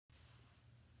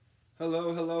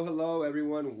Hello, hello, hello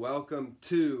everyone. Welcome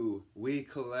to We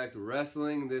Collect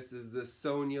Wrestling. This is the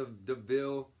Sonya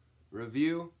Deville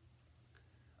review.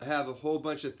 I have a whole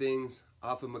bunch of things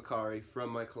off of mercari from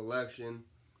my collection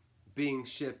being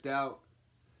shipped out.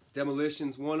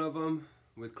 Demolition's one of them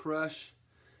with Crush.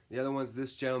 The other one's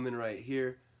this gentleman right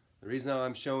here. The reason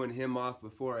I'm showing him off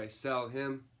before I sell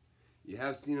him, you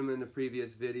have seen him in the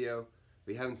previous video,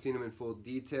 but you haven't seen him in full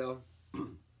detail.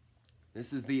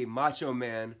 This is the Macho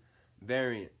Man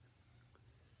variant.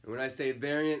 And when I say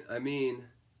variant, I mean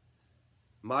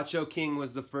Macho King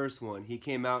was the first one. He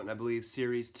came out in, I believe,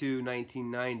 Series 2,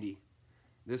 1990.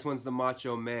 This one's the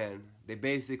Macho Man. They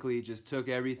basically just took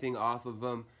everything off of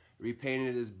him,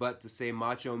 repainted his butt to say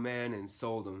Macho Man, and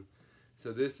sold him.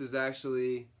 So this is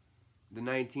actually the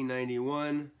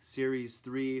 1991 Series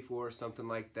 3, 4, something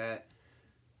like that.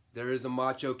 There is a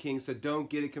Macho King, so don't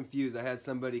get it confused. I had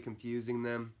somebody confusing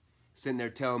them, sitting there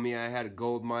telling me I had a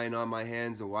gold mine on my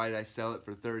hands and why did I sell it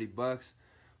for 30 bucks?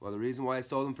 Well, the reason why I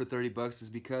sold him for 30 bucks is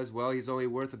because, well, he's only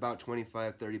worth about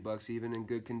 25, 30 bucks even in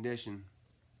good condition.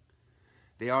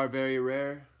 They are very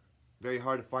rare, very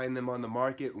hard to find them on the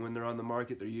market. When they're on the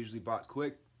market, they're usually bought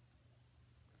quick.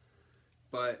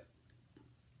 But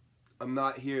I'm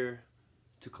not here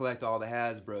to collect all the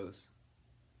Hasbros,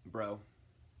 bro.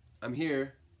 I'm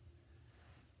here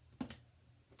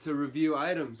to review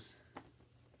items,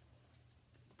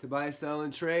 to buy, sell,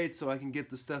 and trade, so I can get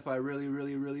the stuff I really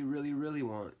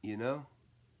want, you know?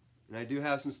 And I do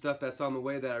have some stuff that's on the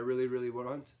way that I really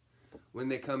want. When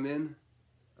they come in,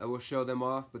 I will show them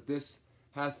off, but this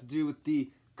has to do with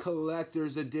the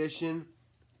collector's edition,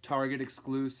 Target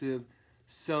exclusive,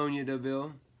 Sonya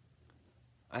Deville.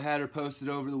 I had her posted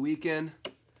over the weekend,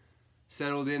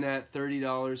 settled in at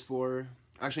 $30 for her.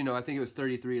 Actually, no, I think it was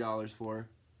 $33 for her.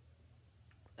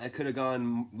 I could have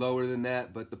gone lower than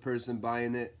that, but the person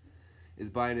buying it is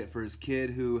buying it for his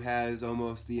kid who has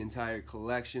almost the entire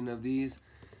collection of these.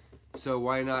 So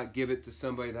why not give it to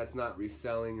somebody that's not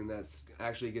reselling and that's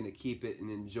actually going to keep it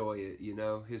and enjoy it, you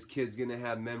know? His kid's going to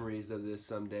have memories of this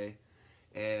someday,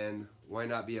 and why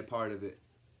not be a part of it?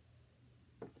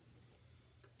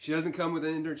 She doesn't come with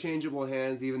interchangeable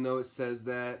hands, even though it says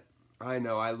that. I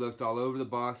know, I looked all over the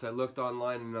box, I looked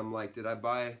online, and I'm like, did I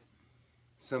buy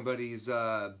somebody's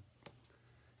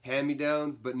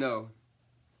hand-me-downs? But no,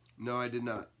 I did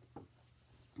not.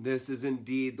 This is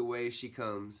indeed the way she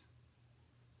comes.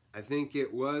 I think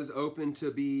it was open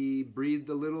to be breathed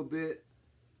a little bit.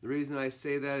 The reason I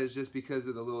say that is just because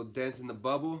of the little dent in the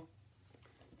bubble.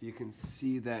 If you can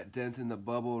see that dent in the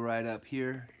bubble right up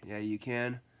here, yeah, you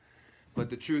can.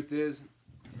 But the truth is,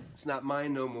 it's not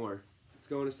mine no more. It's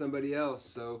going to somebody else,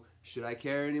 so should I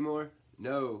care anymore?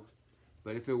 No.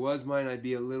 But if it was mine, I'd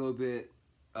be a little bit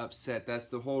upset. That's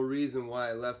the whole reason why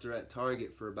I left her at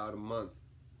Target for about a month.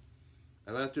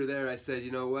 I left her there. I said, you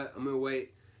know what? I'm going to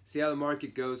wait, see how the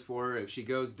market goes for her. If she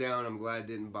goes down, I'm glad I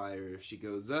didn't buy her. If she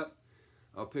goes up,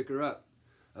 I'll pick her up.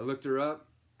 I looked her up,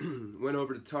 went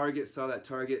over to Target, saw that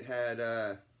Target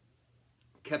had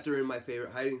kept her in my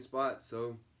favorite hiding spot,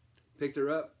 so picked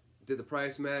her up, did the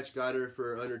price match, got her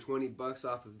for under 20 bucks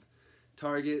off of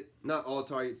Target. Not all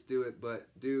Targets do it, but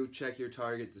do check your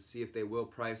Target to see if they will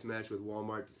price match with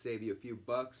Walmart to save you a few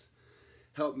bucks.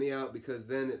 Helped me out because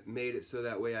then it made it so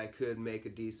that way I could make a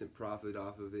decent profit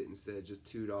off of it instead of just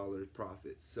 $2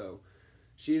 profit. So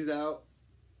she's out.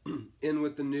 In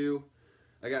with the new.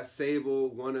 I got Sable,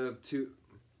 one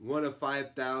of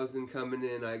 5,000 coming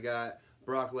in. I got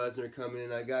Brock Lesnar coming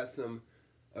in. I got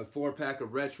a 4-pack of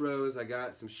retros. I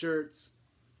got some shirts.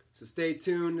 So stay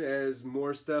tuned as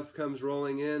more stuff comes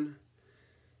rolling in.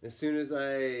 As soon as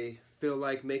I feel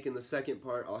like making the second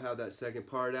part, I'll have that second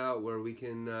part out where we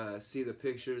can see the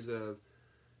pictures of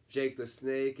Jake the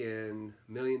Snake and $1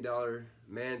 Million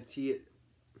Man T.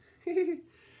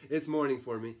 It's morning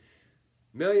for me.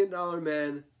 $1 Million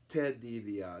Man Ted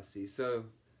DiBiase. So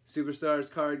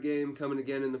Superstars card game coming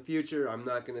again in the future. I'm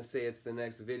not going to say it's the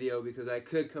next video because I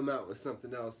could come out with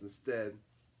something else instead.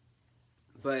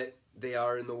 But they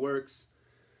are in the works.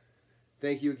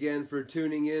 Thank you again for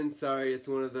tuning in. Sorry it's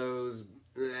one of those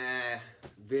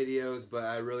videos, but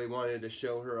I really wanted to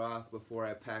show her off before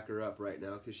I pack her up right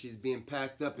now because she's being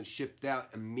packed up and shipped out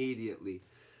immediately.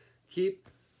 Keep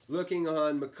looking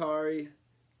on mercari.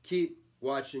 Keep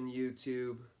watching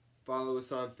YouTube. Follow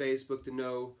us on Facebook to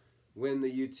know when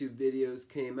the YouTube videos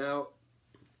came out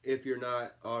if you're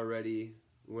not already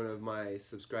one of my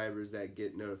subscribers that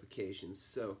get notifications.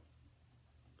 So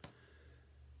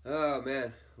oh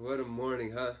man, what a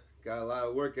morning, huh? Got a lot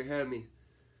of work ahead of me.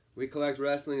 We Collect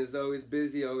Wrestling is always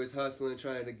busy, always hustling,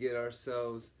 trying to get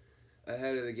ourselves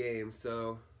ahead of the game.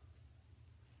 So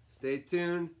stay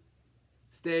tuned.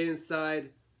 Stay inside.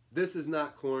 This is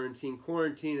not quarantine.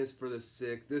 Quarantine is for the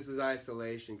sick. This is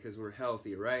isolation because we're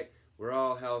healthy, right? We're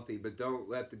all healthy, but don't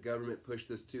let the government push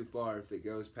this too far. If it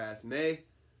goes past May,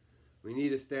 we need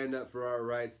to stand up for our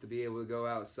rights to be able to go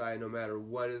outside no matter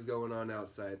what is going on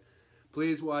outside.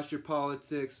 Please watch your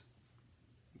politics.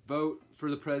 Vote for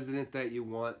the president that you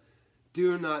want.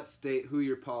 Do not state who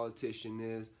your politician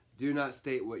is. Do not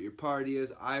state what your party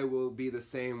is. I will be the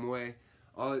same way.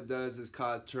 All it does is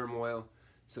cause turmoil.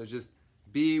 So just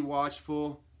be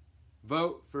watchful.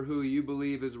 Vote for who you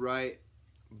believe is right.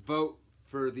 Vote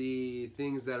for the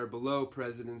things that are below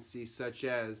presidency, such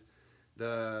as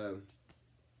I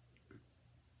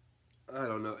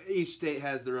don't know, each state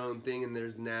has their own thing and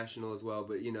there's national as well,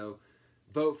 but you know,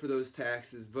 vote for those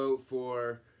taxes, vote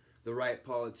for the right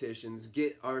politicians,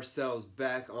 get ourselves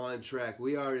back on track.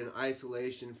 We are in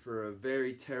isolation for a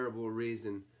very terrible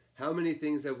reason. How many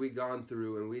things have we gone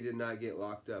through and we did not get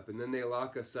locked up, and then they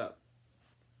lock us up?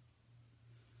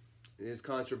 It is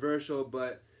controversial,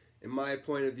 but in my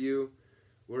point of view,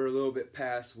 we're a little bit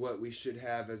past what we should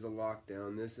have as a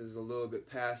lockdown. This is a little bit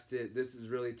past it. This is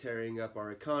really tearing up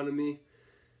our economy.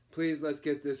 Please, let's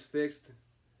get this fixed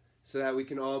so that we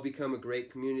can all become a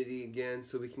great community again,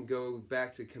 so we can go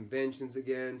back to conventions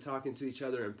again, talking to each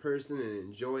other in person and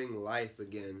enjoying life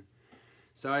again.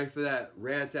 Sorry for that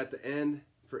rant at the end.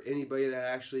 For anybody that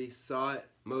actually saw it,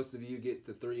 most of you get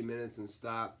to 3 minutes and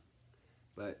stop.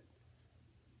 But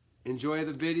enjoy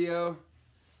the video.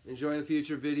 Enjoy the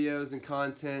future videos and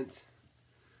content.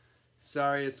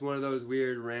 Sorry, it's one of those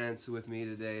weird rants with me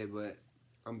today, but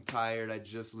I'm tired. I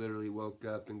just literally woke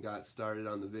up and got started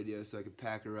on the video so I could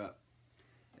pack her up,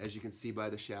 as you can see by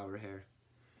the shower hair.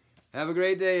 Have a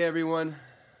great day, everyone.